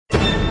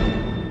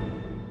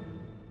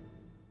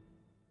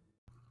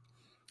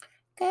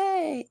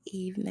Good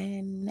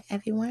evening,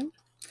 everyone.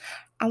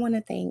 I want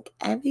to thank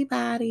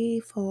everybody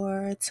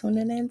for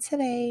tuning in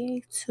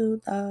today to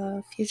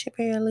the Future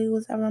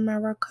Paralegals of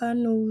America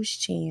news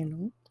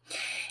channel.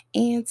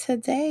 And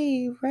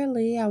today,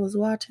 really, I was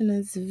watching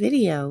this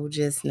video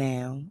just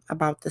now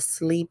about the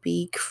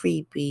sleepy,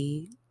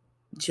 creepy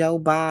Joe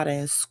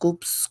Biden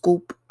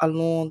scoop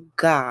along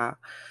guy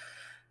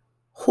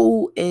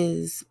who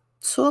is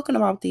talking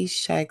about these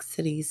checks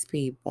to these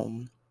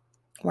people.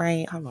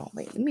 Right? Hold on,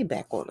 wait. Let me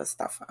back all this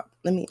stuff up.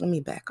 Let me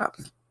back up.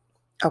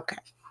 Okay.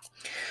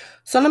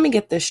 So let me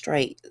get this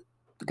straight,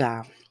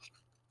 guy.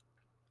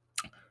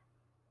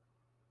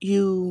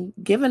 You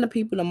giving the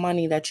people the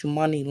money that you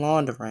money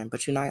laundering,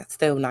 but you're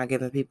still not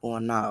giving people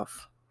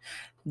enough.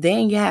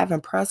 Then you're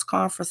having press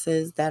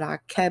conferences that I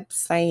kept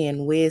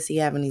saying, where's he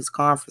having these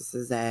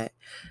conferences at?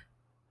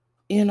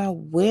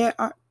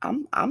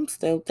 I'm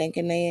still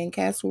thinking they in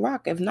Castle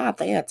Rock. If not,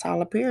 they at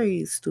Tyler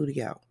Perry's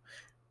studio.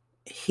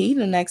 He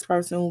the next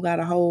person who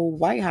got a whole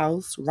White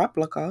House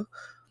replica.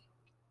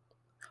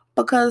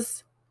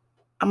 Because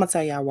I'm gonna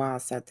tell y'all why I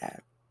said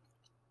that.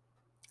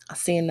 I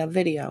seen the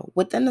video.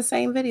 Within the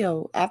same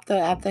video,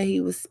 after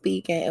he was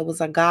speaking, it was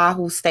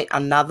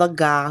another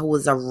guy who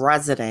was a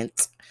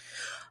resident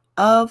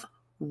of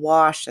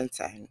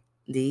Washington,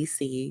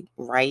 D.C.,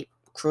 right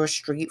across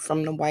street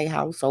from the White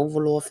House,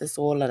 Oval Office,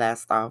 all of that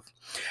stuff.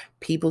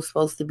 People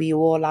supposed to be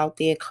all out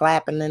there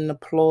clapping and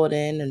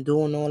applauding and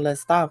doing all that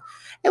stuff.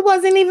 It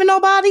wasn't even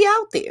nobody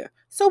out there.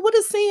 So what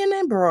is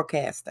CNN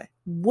broadcasting?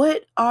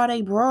 What are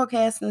they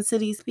broadcasting to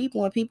these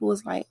people? And people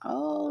was like,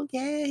 oh,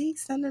 yeah,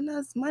 he's sending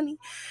us money.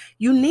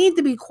 You need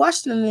to be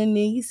questioning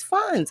these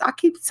funds. I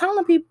keep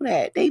telling people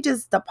that. They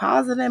just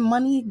depositing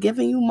money,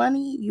 giving you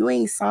money. You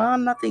ain't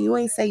signed nothing. You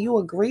ain't say you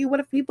agree. What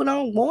if people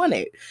don't want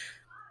it?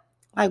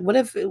 Like, what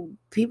if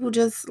people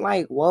just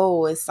like,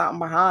 whoa, it's something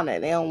behind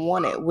it. They don't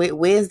want it.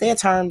 Where's their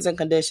terms and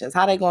conditions?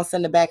 How they going to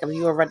send it back if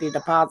you already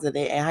deposited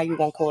it? And how you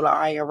going to call the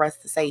IRS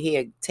to say,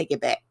 here, take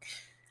it back?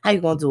 How you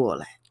going to do all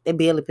that? They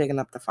barely picking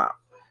up the phone.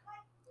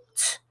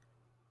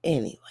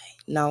 Anyway,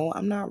 no,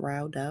 I'm not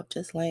riled up.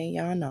 Just letting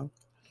y'all know.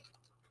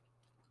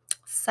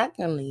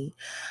 Secondly,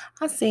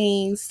 I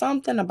seen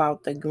something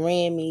about the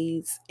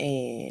Grammys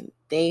and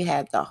they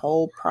had the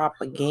whole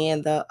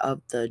propaganda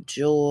of the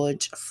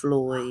George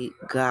Floyd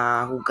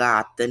guy who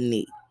got the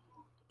knee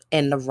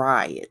and the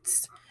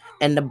riots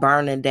and the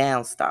burning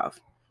down stuff.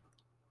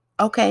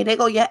 Okay, they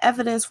go your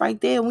evidence right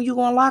there when you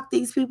gonna lock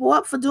these people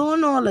up for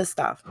doing all this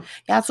stuff.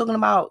 Y'all talking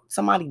about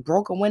somebody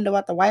broke a window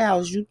at the White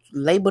House, you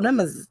label them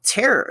as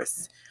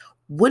terrorists.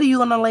 What are you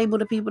gonna label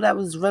the people that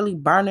was really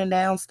burning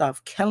down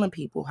stuff, killing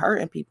people,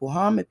 hurting people,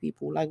 harming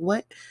people? Like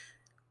what?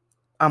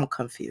 I'm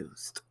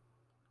confused.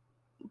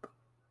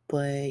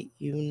 But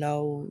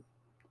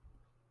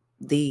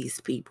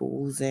these people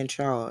who's in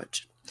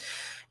charge.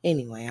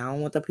 Anyway, I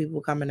don't want the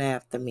people coming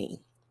after me.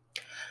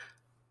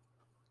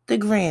 The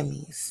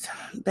Grammys.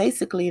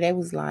 Basically, they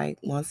was like,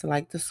 once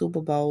like the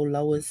Super Bowl,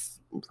 lowest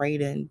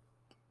rated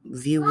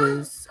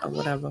viewers or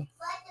whatever.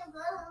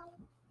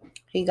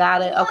 He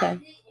got it? Okay.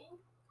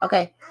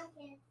 Okay.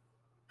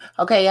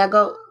 Okay, yeah,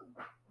 go.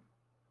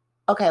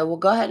 Okay, well,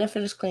 go ahead and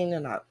finish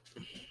cleaning up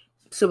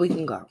so we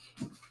can go.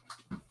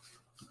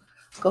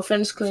 Go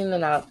finish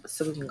cleaning up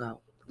so we can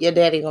go. Your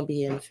daddy gonna be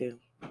here in a few.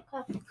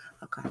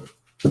 Okay.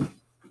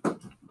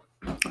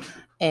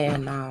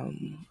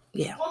 And,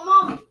 yeah.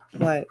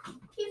 What?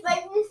 He's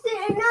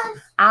babysitting us.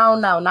 I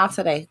don't know. Not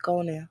today.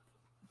 Go in there.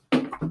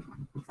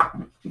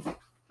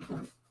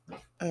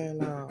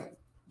 And,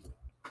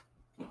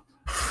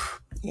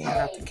 yeah, I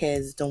got the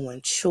kids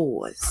doing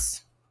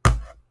chores.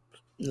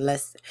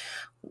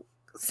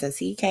 Since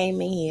he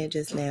came in here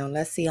just now,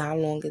 let's see how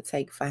long it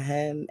take for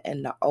him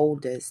and the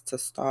oldest to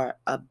start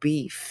a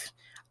beef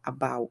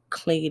about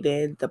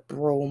cleaning the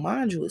broom.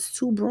 Mind you, it's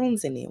 2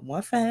 brooms in there.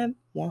 One for him,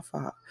 one for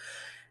her.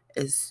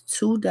 It's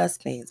 2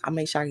 dustbins. I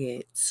make sure I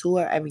get 2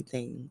 of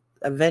everything.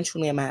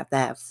 Eventually, I'm going to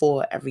have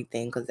 4 of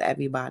everything because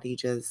everybody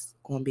just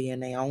going to be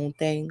in their own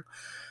thing.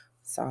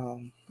 So,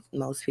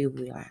 most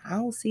people be like, I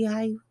don't see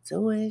how you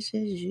do it. It's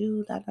just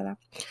you. Da, da, da.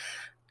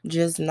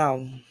 Just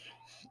know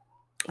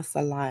it's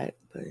a lot,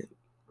 but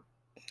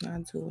I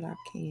do what I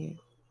can.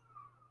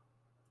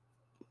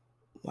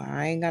 Well,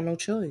 I ain't got no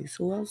choice.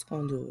 Who else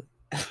gonna do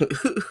it?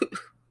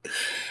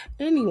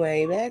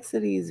 Anyway, back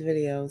to these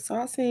videos. So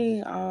I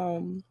seen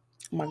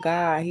my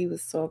guy, he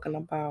was talking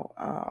about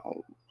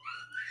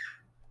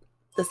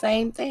the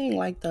same thing,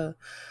 like the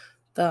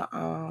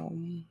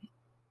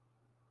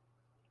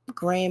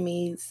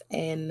Grammys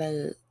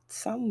and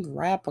some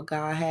rapper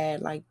guy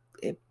had like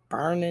it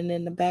burning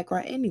in the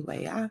background.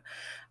 Anyway,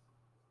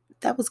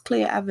 that was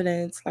clear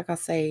evidence. Like I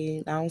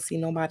say, I don't see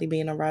nobody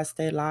being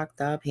arrested,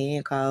 locked up,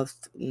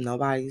 handcuffed.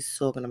 Nobody's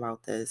talking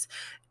about this.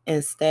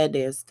 Instead,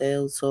 they're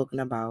still talking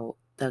about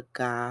the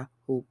guy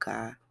who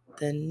got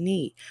the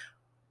knee.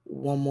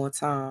 One more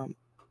time,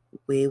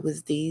 where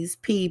was these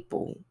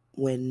people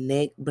when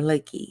Nick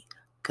Blicky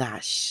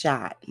got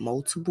shot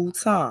multiple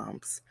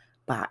times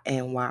by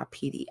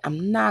NYPD?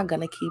 I'm not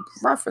going to keep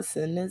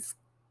referencing this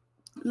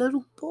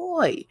little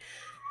boy.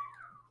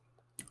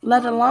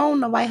 Let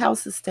alone the White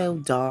House is still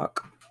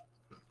dark.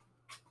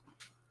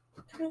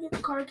 Can I get the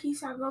car keys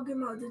so I go get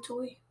my other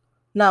toy?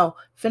 No,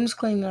 finish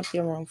cleaning up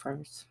your room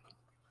first.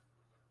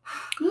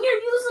 You're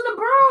using the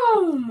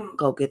broom.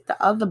 Go get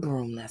the other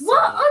broom. That's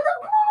What in there. other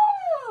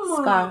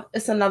broom? Scott,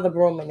 it's another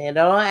broom in there.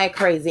 Don't act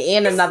crazy.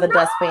 And another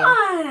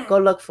dustpan. Go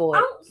look for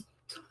it.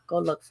 Go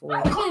look for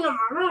it. I'm cleaning up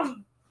my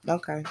room.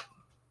 Okay.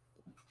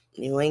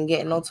 You ain't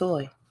getting no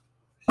toy.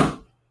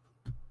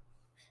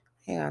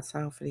 I ain't got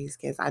time for these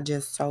kids. I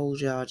just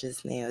told y'all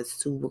just now it's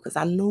 2 because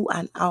I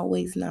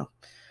always know.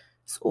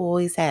 It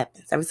always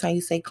happens. Every time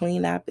you say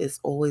clean up, it's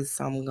always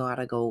something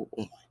gotta go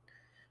on.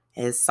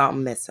 It's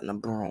something missing, a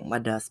broom, a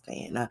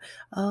dustpan.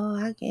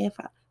 I can't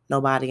find.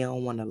 Nobody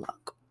don't want to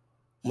look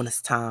when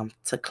it's time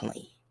to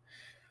clean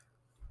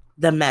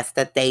the mess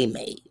that they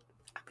made.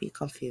 I be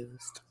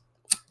confused.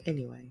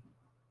 Anyway.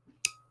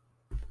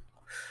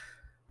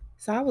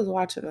 So I was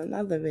watching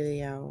another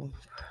video.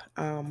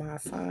 My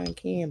son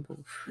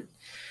Campbell.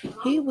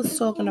 He was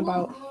talking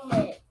about,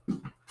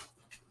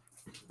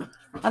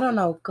 I don't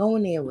know, go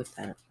in there with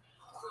that.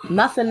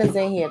 Nothing is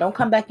in here. Don't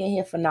come back in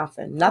here for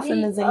nothing. Nothing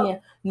is in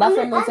here.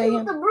 Nothing is in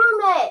here. The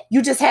broom at?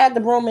 You just had the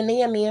broom in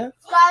there, Mia.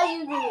 Sky,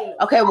 you did.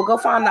 Okay, well, go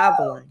find the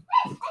other one.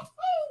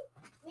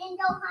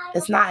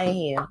 It's not in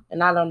here,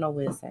 and I don't know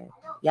where it's at.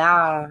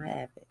 Y'all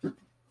have it.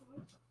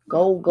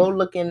 Go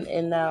look in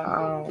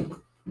the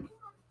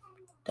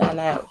down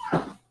there.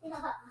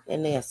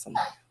 In there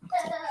somewhere.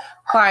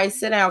 Corey,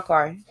 sit down,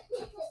 Corey.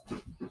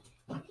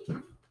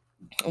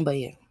 But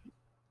yeah.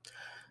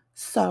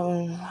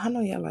 So I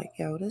know y'all like,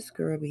 yo, this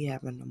girl be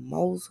having the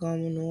most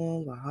going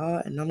on with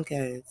her and them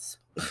kids.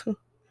 Let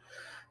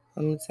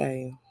me tell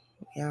you,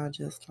 y'all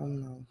just don't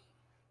know.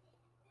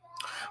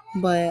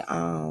 But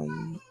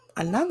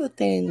another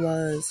thing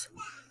was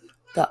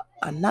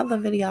another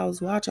video I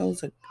was watching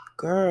was a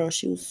girl.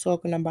 She was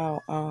talking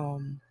about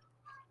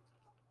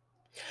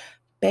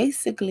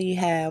basically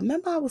how,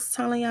 remember I was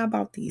telling y'all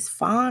about these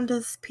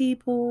Fondas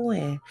people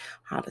and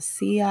how the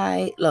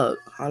CIA, look,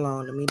 hold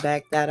on, let me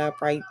back that up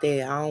right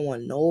there. I don't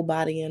want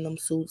nobody in them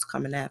suits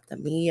coming after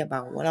me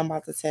about what I'm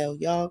about to tell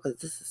y'all,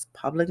 because this is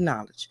public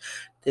knowledge.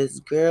 This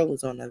girl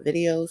was on the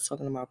videos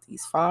talking about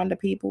these Fonda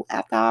people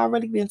after I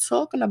already been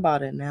talking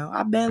about it now.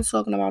 I've been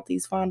talking about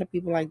these Fonda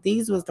people like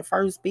these was the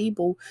first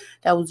people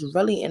that was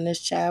really in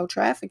this child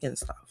trafficking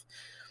stuff.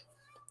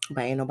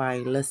 But ain't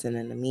nobody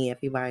listening to me.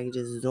 Everybody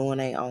just doing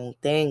their own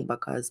thing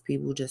because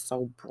people just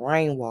so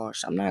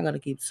brainwashed. I'm not going to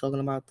keep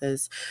talking about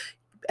this.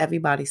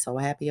 Everybody's so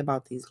happy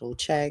about these little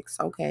checks.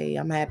 Okay,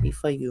 I'm happy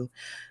for you.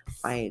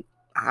 Like,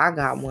 I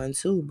got one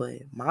too, but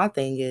my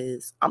thing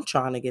is I'm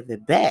trying to give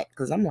it back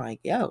because I'm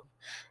like, yo,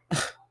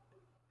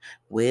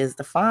 where's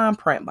the fine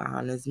print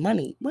behind this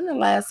money? When the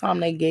last time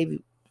they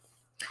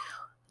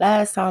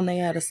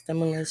had a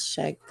stimulus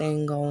check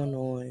thing going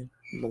on?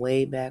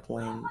 Way back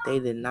when they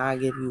did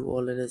not give you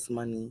all of this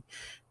money.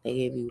 They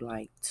gave you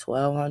like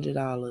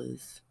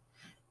 $1,200,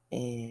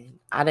 and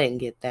I didn't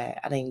get that.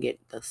 I didn't get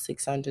the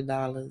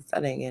 $600. I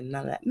didn't get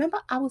none of that. Remember,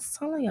 I was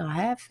telling y'all,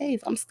 have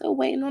faith. I'm still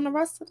waiting on the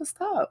rest of the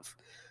stuff.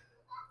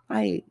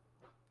 Like,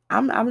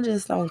 I'm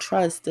just don't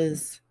trust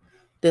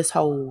this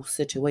whole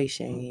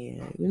situation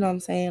here. You know what I'm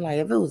saying? Like,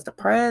 if it was the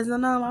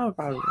president, I would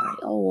probably be like,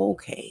 oh,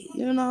 okay,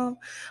 you know.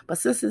 But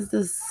since it's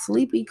this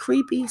sleepy,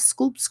 creepy,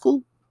 scoop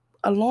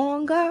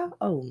along guy,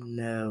 oh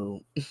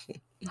no.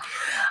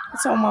 I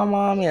told my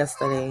mom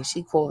yesterday,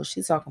 she called,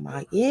 she talking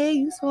about, yeah,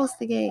 you supposed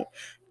to get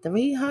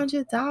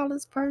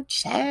 $300 per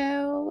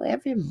child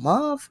every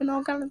month and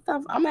all kind of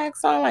stuff. I'm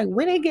asking, like,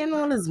 where they getting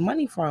all this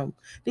money from?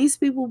 These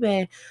people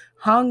been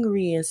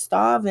hungry and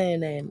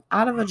starving and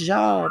out of a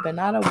job and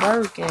out of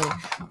work and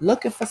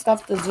looking for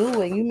stuff to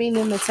do. And you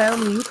meaning to tell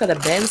me you could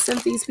have been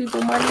sent these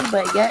people money,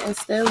 but yet and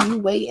still you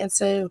wait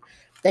until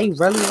they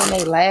really on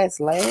their last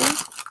leg?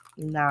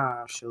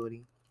 Nah,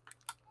 shorty.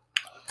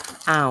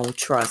 I don't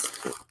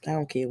trust it. I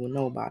don't care what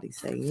nobody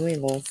say. You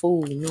ain't gonna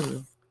fool me.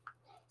 I'm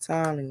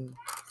telling you.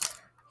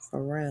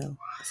 For real.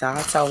 So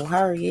I told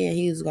her, yeah,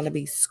 he was gonna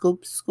be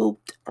scooped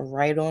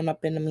right on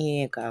up in them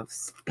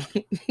handcuffs.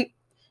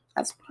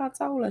 That's what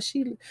I told her.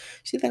 She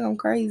think I'm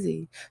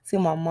crazy. See,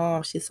 my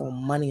mom, she's so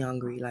money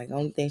hungry. Like,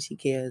 only thing she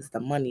cares is the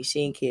money.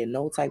 She ain't care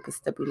no type of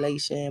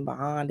stipulation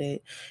behind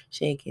it.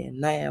 She ain't care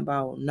nothing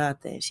about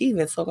nothing. She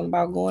even talking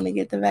about going to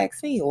get the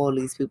vaccine. All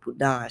these people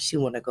dying. She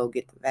want to go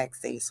get the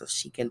vaccine so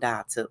she can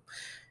die too.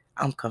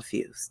 I'm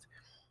confused.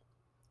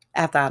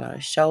 After I done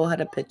show her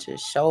the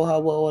pictures, show her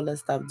what all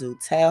this stuff do,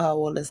 tell her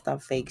all this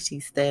stuff fake, she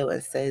still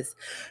and says,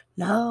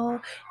 no,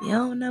 you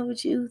don't know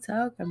what you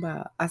talking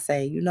about. I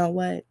say, you know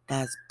what?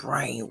 That's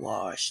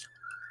brainwashed.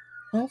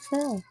 Oh, for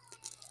real.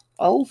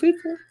 Old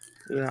people?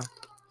 Yeah.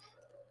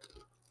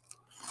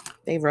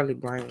 They really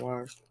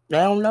brainwashed. They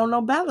don't know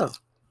no better.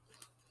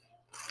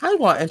 How you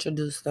want to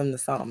introduce them to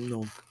something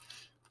new?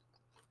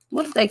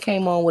 What if they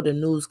came on with a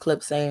news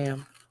clip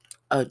saying,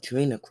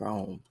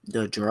 adrenochrome,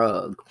 the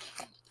drug?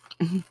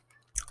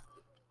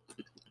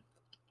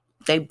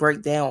 They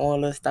break down all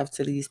this stuff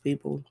to these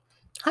people.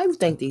 How you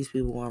think these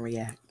people want to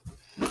react?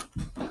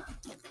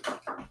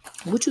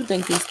 What you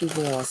think these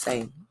people gonna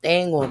say? They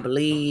ain't gonna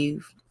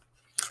believe.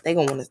 They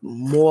gonna want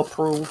more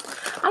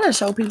proof. I done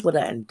show people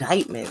the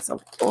indictments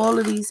of all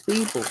of these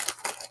people.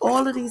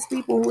 All of these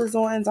people who is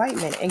on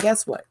indictment. And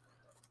guess what?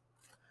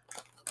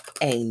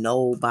 Ain't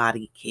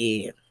nobody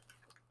care.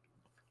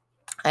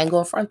 I ain't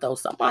gonna front though.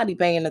 Somebody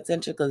paying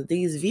attention because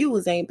these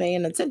viewers ain't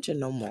paying attention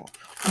no more.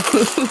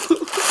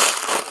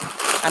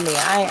 I mean,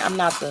 I'm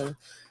not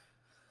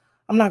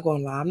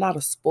gonna lie, I'm not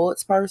a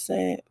sports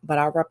person, but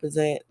I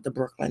represent the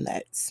Brooklyn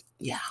Nets.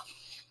 Yeah.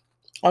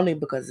 Only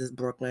because it's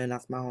Brooklyn,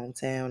 that's my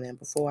hometown. And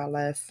before I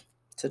left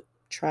to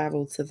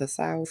travel to the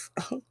South,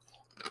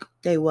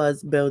 they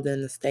was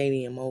building a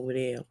stadium over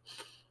there,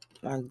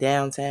 like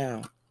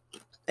downtown.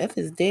 If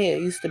it's there,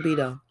 it used to be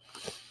the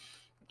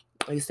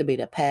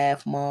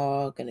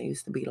Pathmark, and it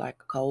used to be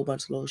like a whole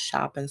bunch of little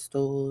shopping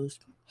stores.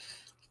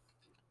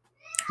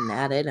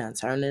 Now they done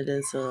turned it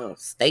into a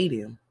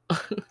stadium.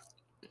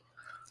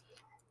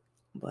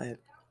 But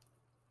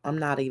I'm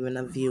not even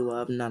a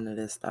viewer of none of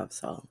this stuff,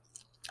 so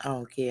I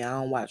don't care. I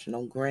don't watch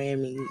no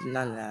Grammys,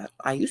 none of that.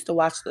 I used to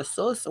watch the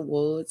Source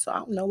Awards, so I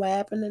don't know what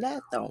happened to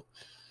that, though.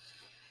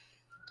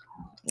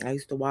 I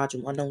used to watch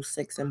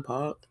 106 in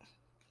Park.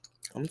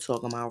 I'm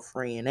talking about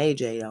Free and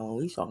AJ, though.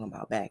 We talking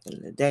about back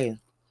in the day.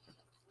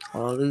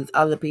 All these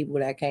other people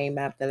that came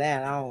after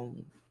that, I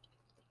don't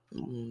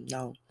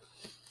know.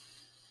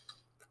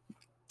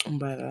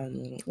 But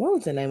what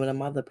was the name of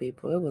them other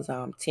people? It was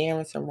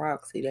Terrence and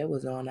Roxy. They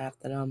was on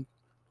after them.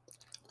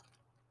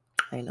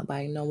 Ain't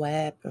nobody know what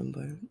happened,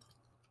 but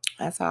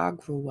that's how I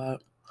grew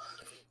up.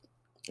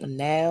 And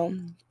now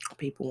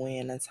people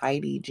wearing the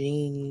tighty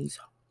jeans,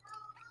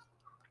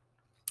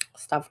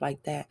 stuff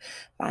like that.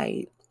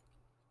 Like,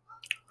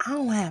 I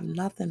don't have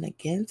nothing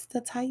against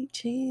the tight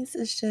jeans.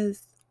 It's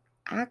just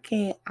I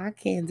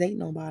can't date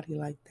nobody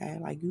like that.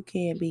 Like, you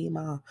can't be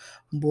my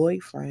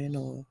boyfriend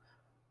or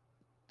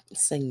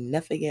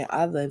significant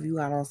other if you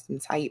got on some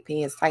tight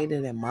pants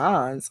tighter than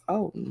mine.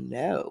 Oh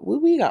no, where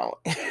we going?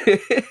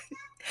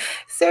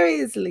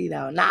 Seriously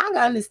though, now I can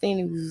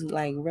understand if you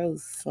like real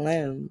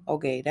slim.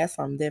 Okay, that's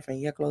something different.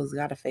 Your clothes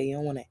gotta fit. You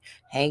don't want to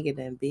hang it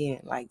and being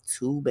like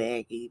too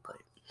baggy. But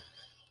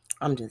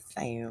I'm just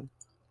saying.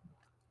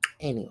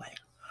 Anyway,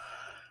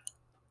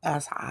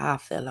 that's how I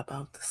feel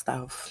about the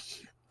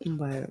stuff.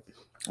 But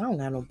I don't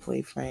got no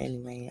boyfriend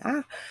anyway.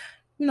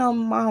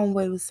 My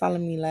homeboy was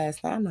telling me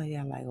last night. I know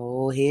y'all like,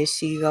 oh, here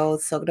she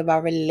goes talking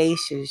about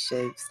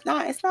relationships.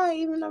 Nah, it's not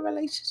even a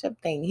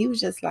relationship thing. He was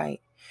just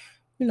like,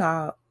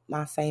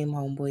 my same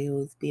homeboy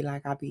always be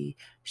like, I be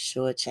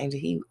shortchanging.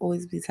 He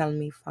always be telling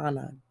me, find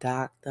a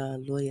doctor, a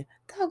lawyer.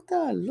 Doctor,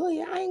 a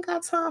lawyer, I ain't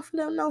got time for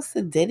them, no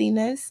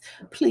sedittiness.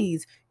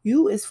 Please,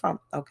 you is from,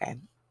 okay,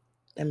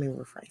 let me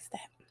rephrase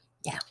that.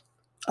 Yeah.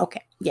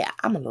 Okay. Yeah,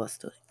 I'm a law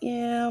student.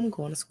 Yeah, I'm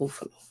going to school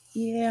for law.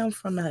 Yeah, I'm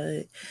from the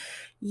hood.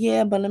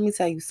 Yeah, but let me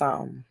tell you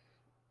something.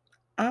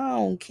 I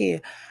don't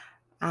care.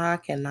 I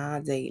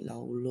cannot date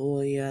no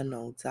lawyer,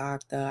 no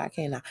doctor. I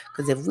cannot.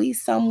 Because if we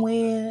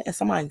somewhere and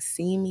somebody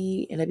see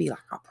me and it be like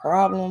a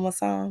problem or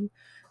something,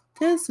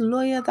 this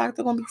lawyer,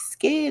 doctor gonna be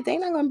scared. They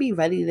not gonna be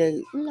ready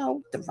to,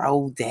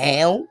 throw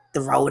down,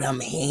 throw them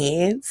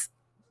hands,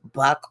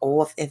 buck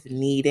off if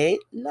needed.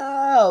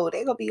 No,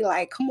 they gonna be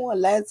like, come on,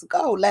 let's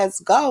go.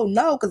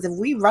 No, because if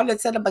we run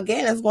into them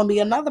again, it's gonna be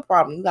another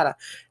problem. You gotta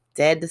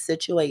dead the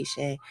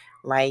situation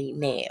right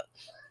now.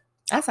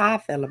 That's how I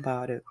feel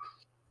about it.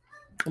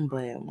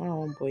 But my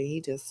homeboy, he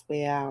just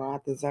swear out I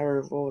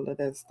deserve all of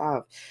that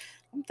stuff.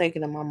 I'm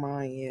thinking in my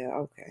mind, yeah,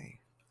 okay.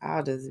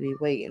 I'll just be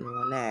waiting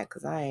on that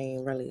because I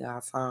ain't really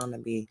got time to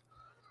be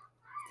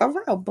for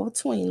real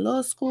between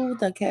law school,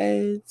 the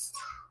kids,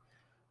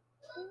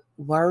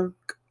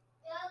 work,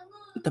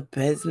 the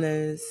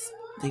business,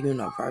 the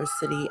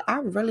university. I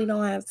really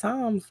don't have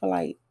time for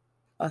like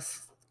a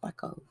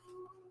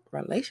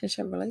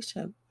relationship.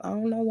 I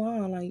don't know why.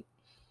 Like,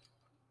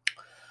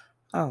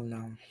 I don't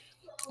know.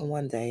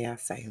 One day I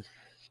say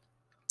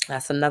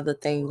that's another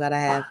thing you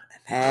gotta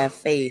have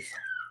faith.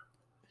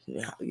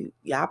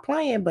 Y'all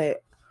playing,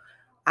 but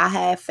I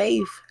have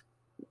faith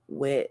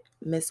with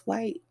Miss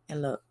White,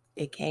 and look,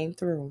 it came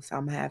through. So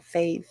I'm gonna have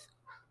faith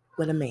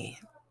with a man.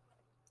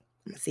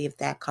 I'm gonna see if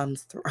that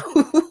comes through.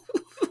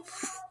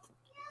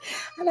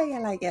 I know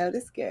you're like, yo,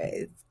 this girl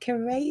is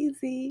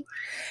crazy.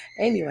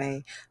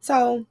 Anyway,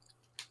 so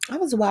I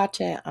was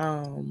watching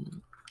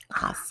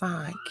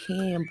Hassan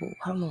Campbell.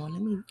 Hold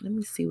on, let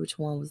me see which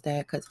one was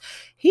that, because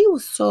he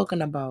was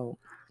talking about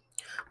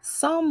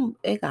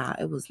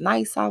it was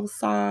nice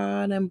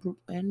outside in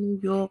New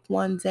York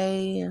one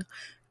day, and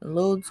a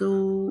little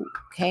dude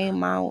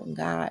came out and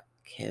got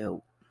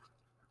killed.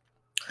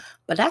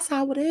 But that's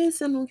how it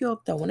is in New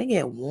York, though. When it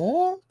get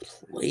warm,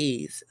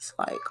 please, it's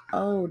like,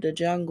 oh, the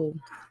jungle.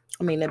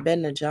 I mean, they've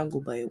been the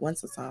jungle, but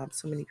once a time,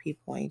 too many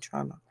people ain't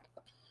trying to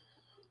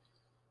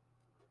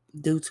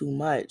do too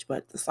much.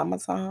 But the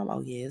summertime,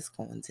 oh yeah, it's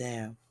going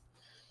down.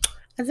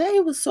 And then he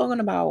was talking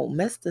about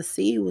Mr.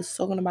 C was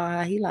talking about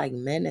how he like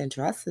men in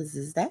dresses.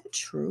 Is that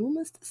true,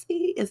 Mr.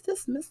 C? Is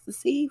this Mr.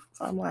 C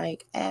from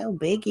like Al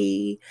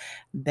Biggie,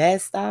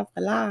 Best Stuff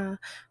Alive?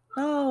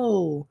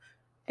 No,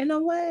 in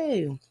a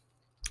way.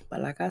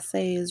 But like I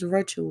say, it's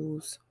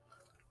rituals.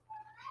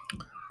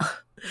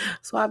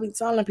 So I be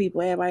telling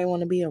people, everybody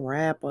want to be a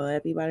rapper,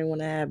 everybody want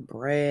to have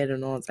bread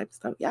and all type of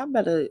stuff. Y'all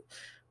better,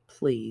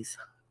 please.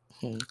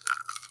 It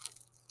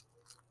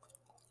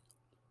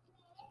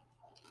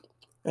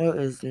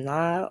is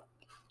not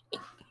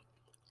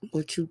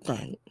what you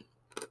think.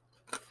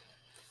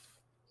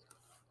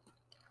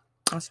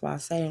 That's why I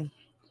say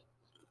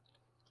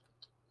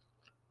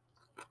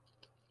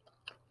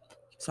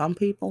some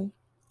people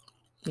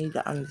need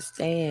to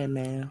understand,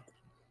 man.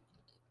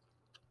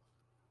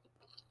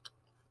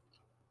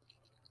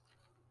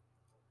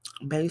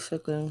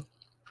 Basically,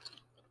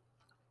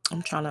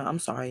 I'm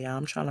sorry, y'all.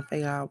 I'm trying to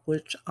figure out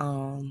which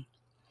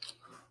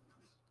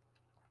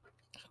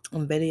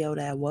video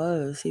that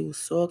was he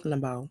was talking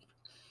about.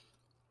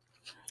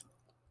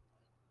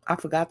 I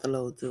forgot the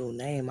little dude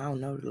name. I don't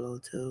know the little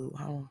dude.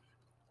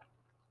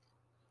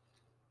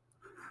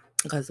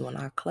 Because when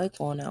I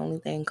click on it, the only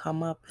thing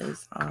come up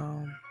is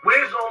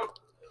Where's all?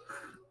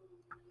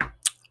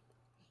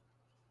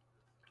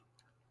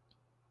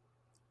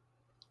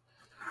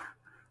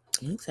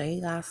 He say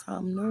he got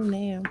something new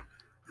now.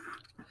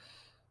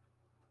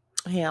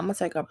 Hey, I'm gonna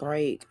take a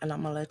break and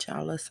I'm gonna let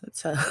y'all listen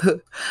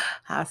to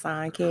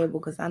Hassan Cable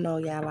because I know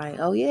y'all like,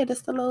 oh yeah,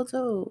 this the little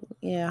dude.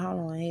 Yeah,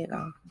 hold on, here you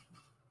go.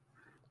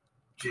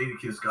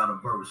 Jadakiss got a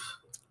verse.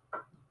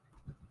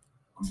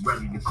 I'm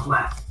ready to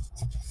clap.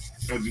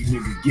 Every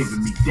nigga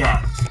giving me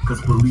that.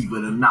 Cause believe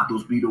it or not,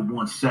 those be the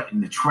ones setting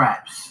the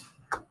traps.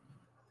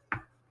 I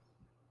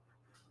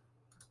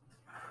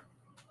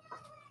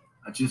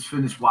just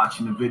finished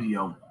watching the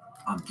video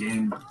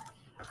again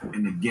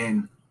and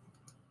again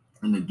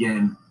and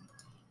again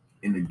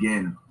and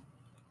again.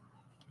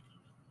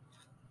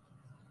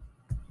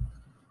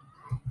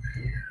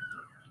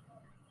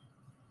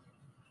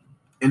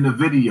 In the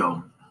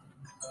video,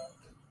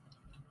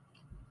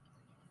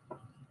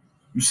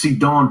 you see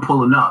Don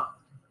pulling up.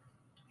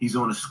 He's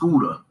on a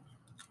scooter.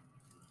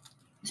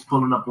 He's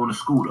pulling up on a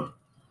scooter.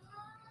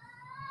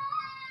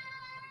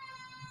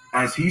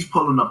 As he's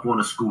pulling up on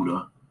a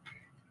scooter,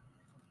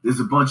 there's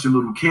a bunch of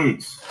little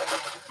kids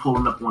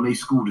pulling up on their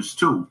scooters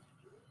too.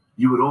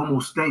 You would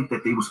almost think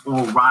that they was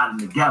all riding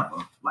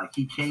together. Like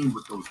he came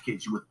with those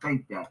kids. You would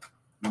think that,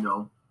 you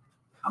know.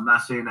 I'm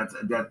not saying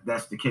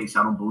that's the case.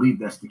 I don't believe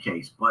that's the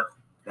case, but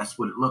that's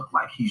what it looked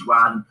like. He's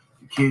riding.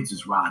 The kids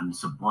is riding.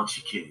 It's a bunch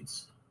of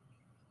kids.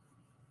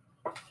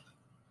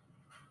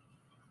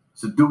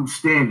 It's a dude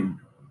standing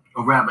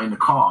around in the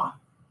car.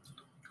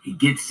 He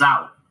gets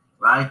out,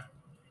 right?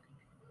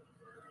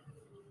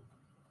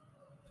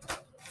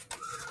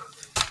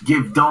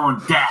 Give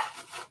Don dap.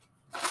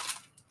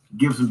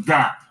 Gives him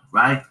dap,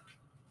 right?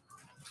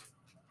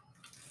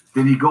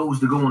 Then he goes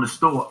to go in the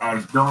store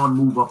as Don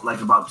move up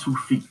like about 2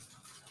 feet.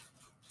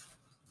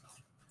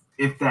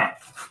 If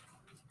that.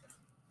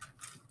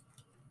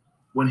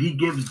 When he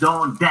gives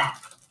Don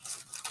dap,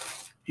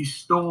 he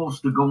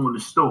stalls to go in the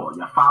store.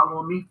 Y'all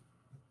following me?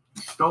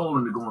 He's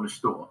stalling to go in the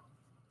store.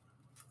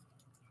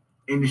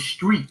 In the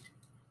street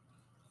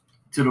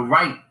to the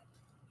right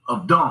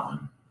of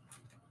Don,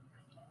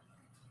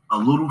 a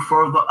little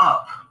further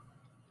up,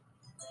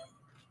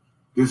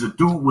 there's a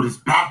dude with his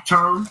back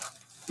turned.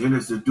 Then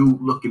there's a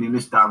dude looking in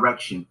this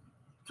direction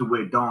to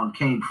where Don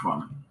came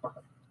from.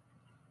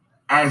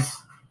 As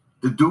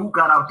the dude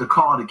got out the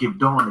car to give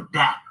Don a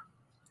dap,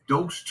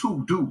 those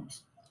two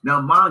dudes.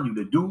 Now, mind you,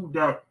 the dude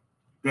that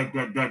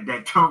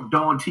turned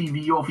Don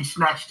TV off, he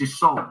snatched his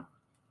soul.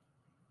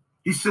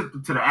 He sent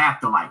him to the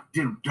afterlife,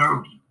 did him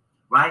dirty,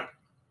 right?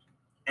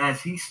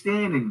 As he's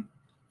standing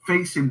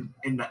facing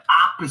in the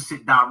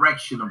opposite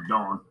direction of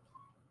Don,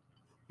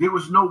 there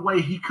was no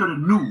way he could have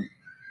knew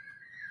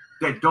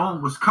that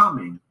Don was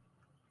coming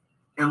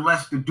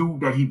unless the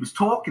dude that he was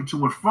talking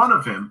to in front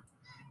of him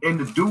and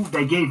the dude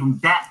that gave him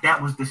that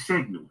was the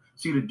signal.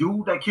 See, the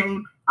dude that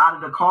came out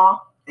of the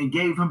car and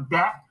gave him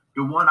that,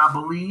 the one I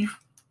believe,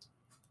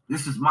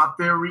 this is my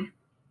theory,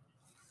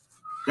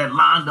 that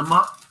lined him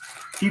up,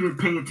 he didn't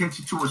pay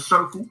attention to a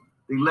circle.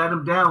 They let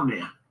him down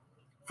there.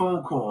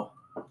 Phone call,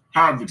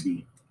 had to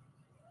be.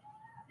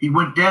 He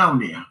went down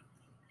there.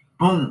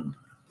 Boom.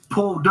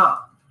 Pulled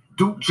up.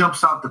 Duke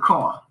jumps out the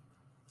car.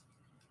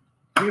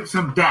 Gives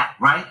him that,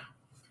 right?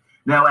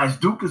 Now, as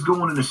Duke is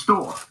going in the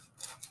store,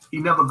 he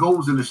never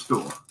goes in the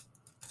store.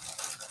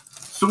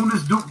 Soon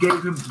as Duke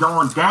gave him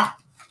Don that,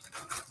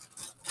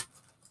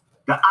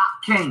 the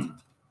op came.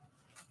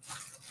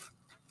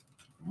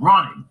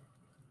 Running.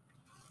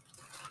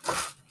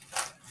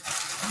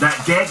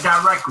 That dead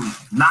directly,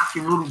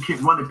 knocking little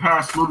kids, running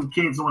past little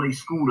kids on their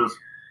scooters,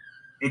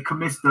 and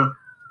commits to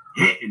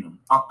hitting them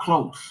up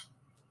close.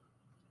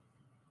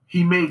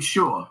 He made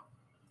sure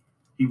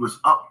he was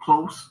up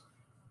close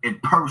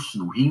and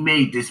personal. He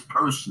made this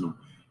personal.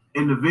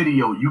 In the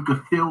video, you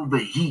could feel the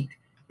heat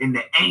and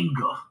the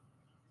anger.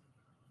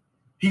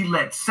 He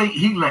let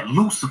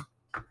Lucifer.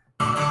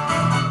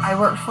 I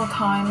work full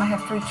time. I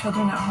have 3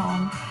 children at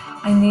home.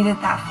 I needed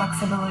that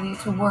flexibility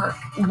to work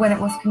when it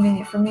was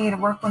convenient for me to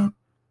work when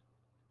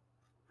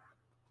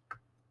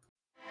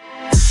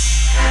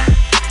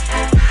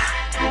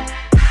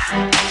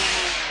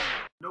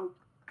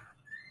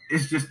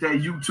It's just that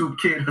YouTube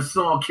kid,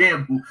 Hassan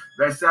Campbell,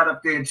 that sat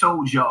up there and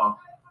told y'all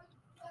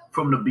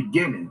from the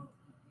beginning,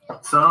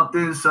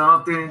 something,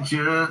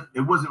 just,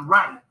 it wasn't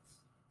right.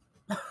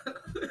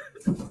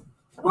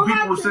 What People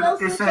happened sit to up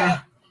there those saying,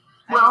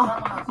 well,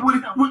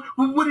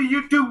 what are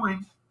you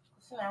doing?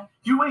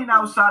 You ain't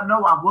outside.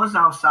 No, I was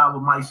outside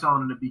with my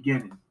son in the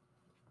beginning.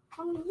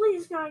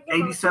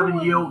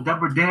 87-year-old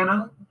Deborah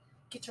Danner.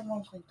 Get your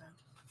room cleaned up.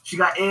 She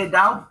got aired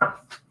out.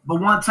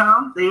 But one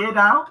time, they aired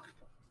out.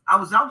 I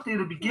was out there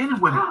to begin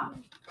with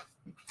him,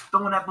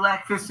 throwing that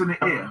black fist in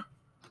the air.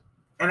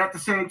 And at the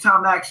same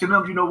time, asking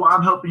them, you know what,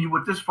 I'm helping you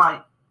with this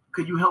fight.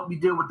 Could you help me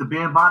deal with the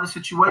Bambaataa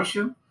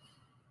situation?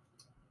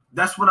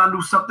 That's when I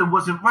knew something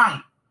wasn't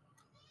right.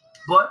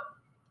 But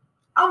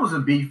I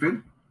wasn't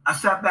beefing. I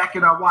sat back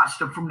and I watched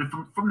them from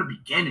the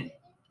beginning,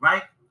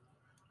 right?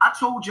 I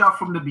told y'all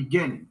from the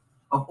beginning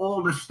of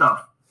all this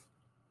stuff,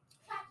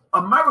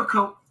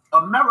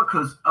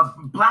 America's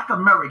Black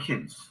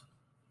Americans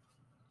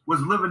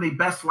was living their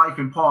best life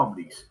in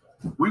poverty.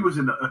 We was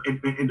in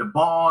the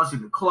bars,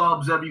 in the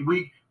clubs every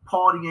week,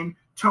 partying,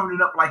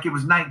 turning up like it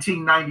was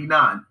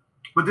 1999.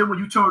 But then when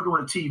you turned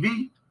on the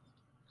TV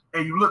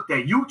and you looked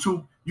at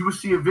YouTube, you were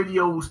seeing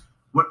videos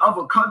with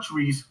other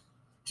countries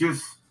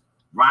just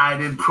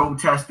rioting,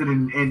 protesting,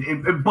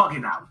 and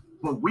bugging out.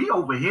 But we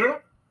over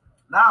here,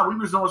 we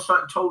was on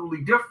something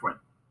totally different.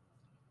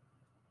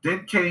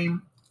 Then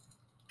came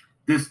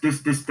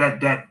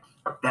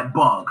that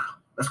bug.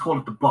 Let's call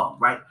it the bug,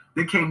 right?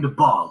 Then came the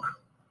bug.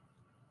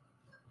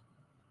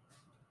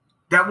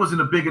 That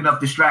wasn't a big enough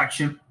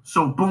distraction.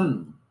 So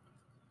boom,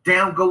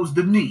 down goes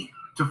the knee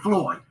to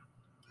Floyd.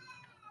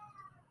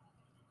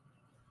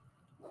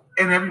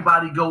 And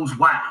everybody goes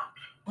wild,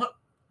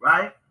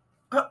 right?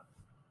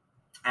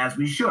 As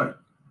we should.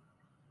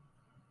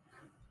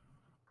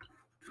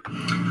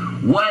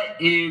 What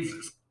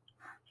is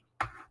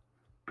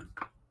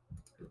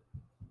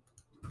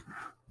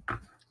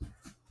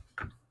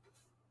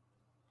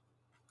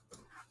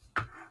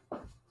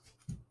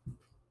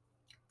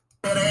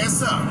that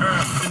ass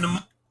up in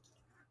the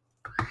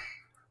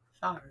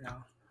Sorry,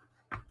 y'all.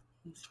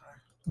 I'm sorry.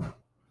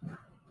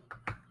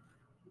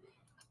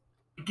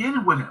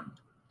 Beginning with him,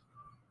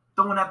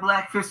 throwing that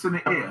black fist in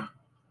the air.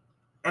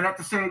 And at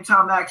the same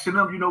time, asking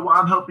them, you know what,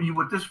 I'm helping you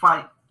with this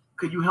fight.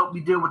 Could you help me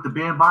deal with the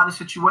Bambaataa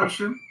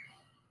situation?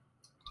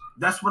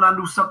 That's when I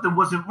knew something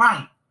wasn't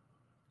right.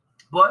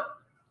 But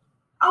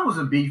I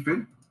wasn't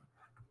beefing.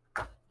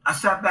 I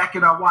sat back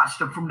and I watched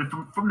them from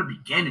the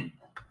beginning,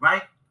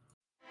 right?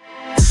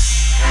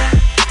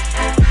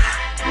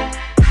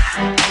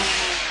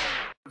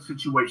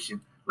 Situation.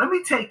 Let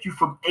me take you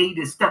from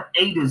step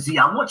A to Z.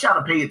 I want y'all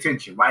to pay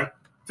attention, right?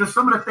 To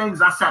some of the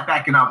things I sat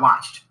back and I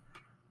watched.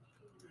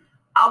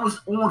 I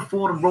was on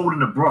Fordham Road in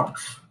the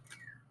Bronx.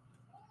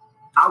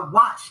 I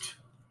watched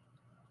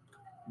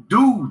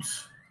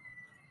dudes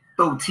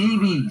throw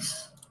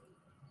TVs,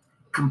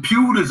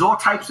 computers, all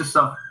types of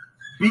stuff,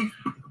 beat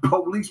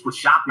police with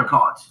shopping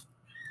carts.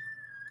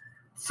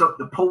 So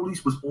the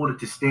police was ordered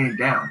to stand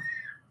down.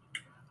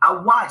 I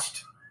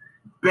watched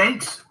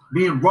banks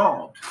being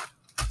robbed,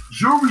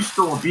 jewelry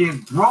store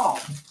being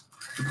robbed.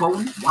 The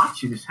police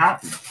watching this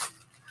happen.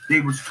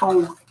 They was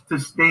told to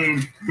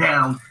stand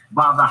down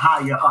by the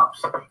higher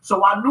ups.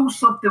 So I knew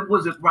something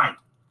wasn't right.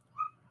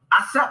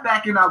 I sat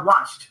back and I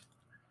watched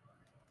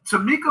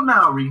Tamika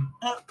Mallory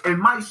and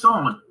my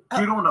son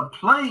get on a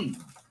plane,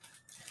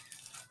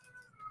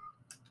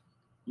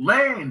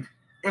 land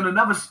in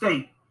another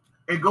state,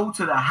 and go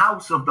to the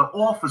house of the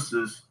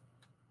officers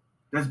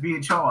that's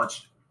being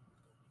charged.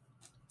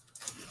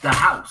 The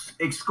house,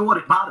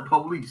 escorted by the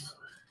police,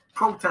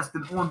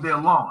 protesting on their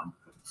lawn,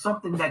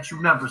 something that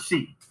you never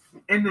see.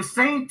 In the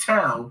same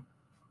town,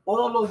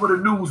 all over the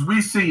news,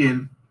 we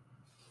seeing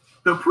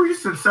the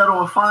precinct set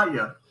on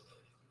fire.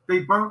 They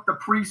burnt the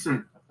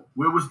precinct.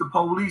 Where was the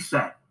police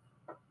at?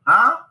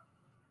 Huh?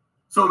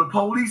 So the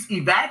police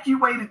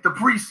evacuated the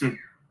precinct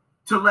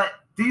to let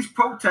these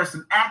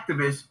protesting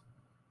activists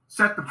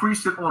set the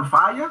precinct on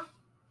fire?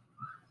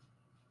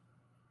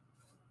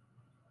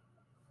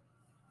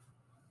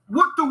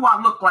 What do I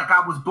look like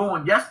I was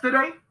born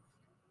yesterday?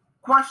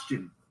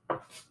 Question.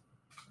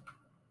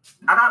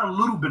 I got a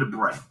little bit of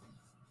bread.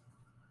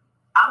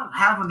 I don't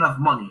have enough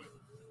money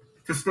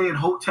to stay in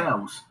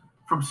hotels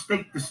from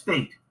state to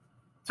state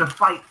to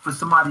fight for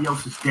somebody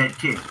else's dead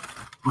kid.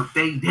 But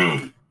they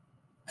did.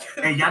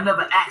 And y'all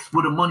never asked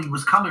where the money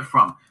was coming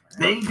from.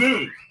 They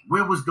did.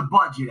 Where was the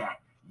budget at?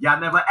 Y'all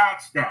never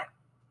asked that.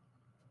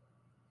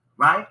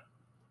 Right?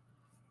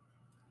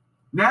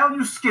 Now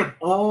you skip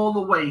all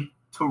the way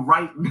to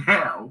right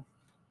now,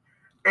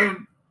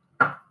 and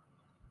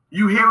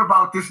you hear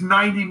about this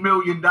 $90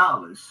 million.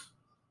 The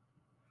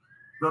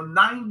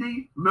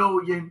 $90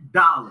 million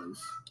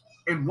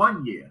in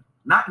 1 year,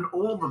 not in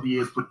all the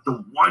years, but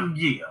the 1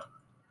 year.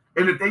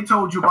 And if they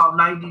told you about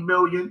 90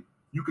 million,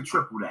 you could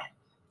triple that,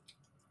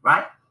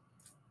 right?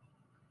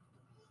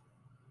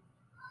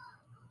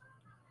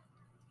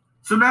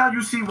 So now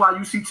you see why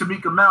you see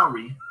Tamika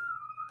Mallory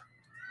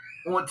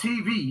on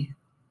TV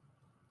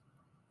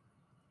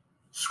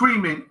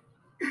screaming,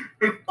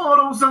 if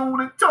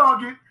AutoZone and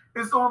Target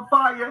is on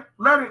fire,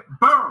 let it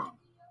burn.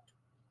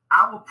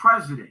 Our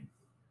president,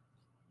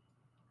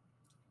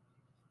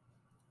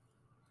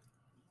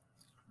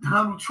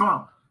 Donald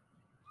Trump,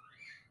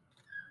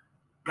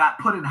 got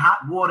put in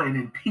hot water and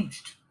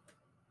impeached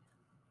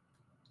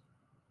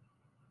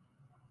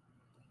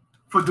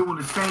for doing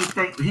the same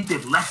thing. He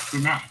did less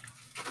than that.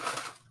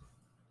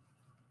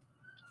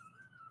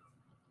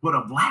 With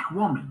a black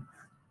woman.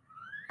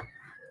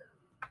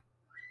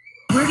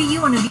 Where do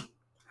you want to be?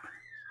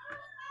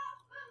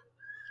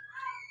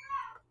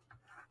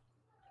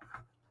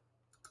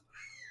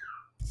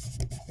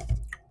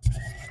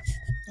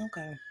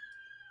 Okay,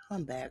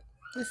 I'm back.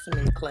 There's too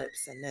many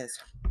clips in this.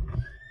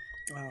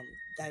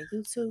 That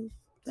YouTube,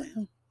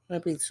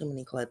 there'll be too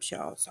many clips,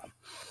 y'all. So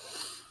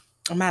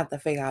I'm gonna have to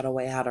figure out a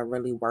way how to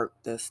really work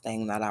this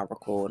thing that I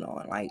record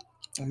on. Like,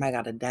 I might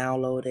gotta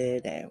download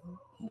it and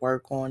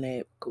work on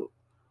it.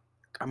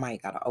 I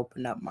might gotta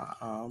open up my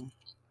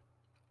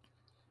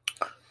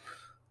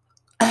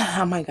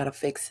I might gotta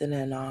fix it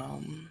in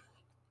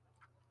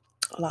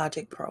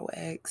Logic Pro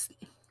X.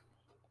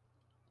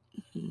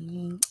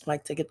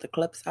 Like to get the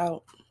clips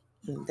out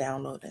and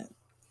download it.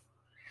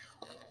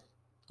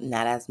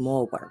 Now that's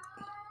more work.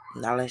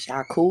 Now unless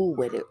y'all cool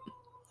with it.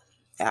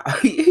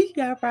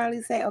 Y'all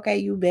probably say, okay,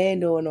 you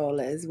been doing all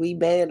this. We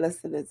been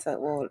listening to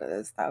all of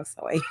this stuff,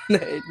 so ain't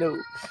nothing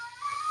new.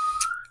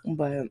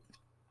 But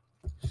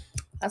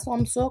that's what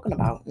I'm talking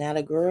about. Now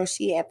the girl,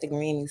 she at the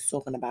Grammys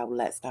talking about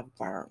let stuff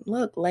burn.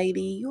 Look,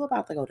 lady, you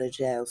about to go to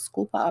jail.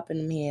 Scoop her up in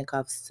them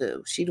handcuffs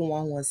too. She the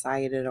one who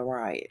incited a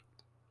riot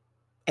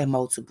in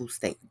multiple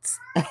states.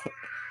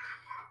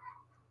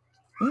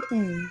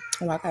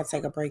 Oh, I gotta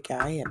take a break,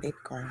 y'all. I hear baby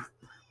crying.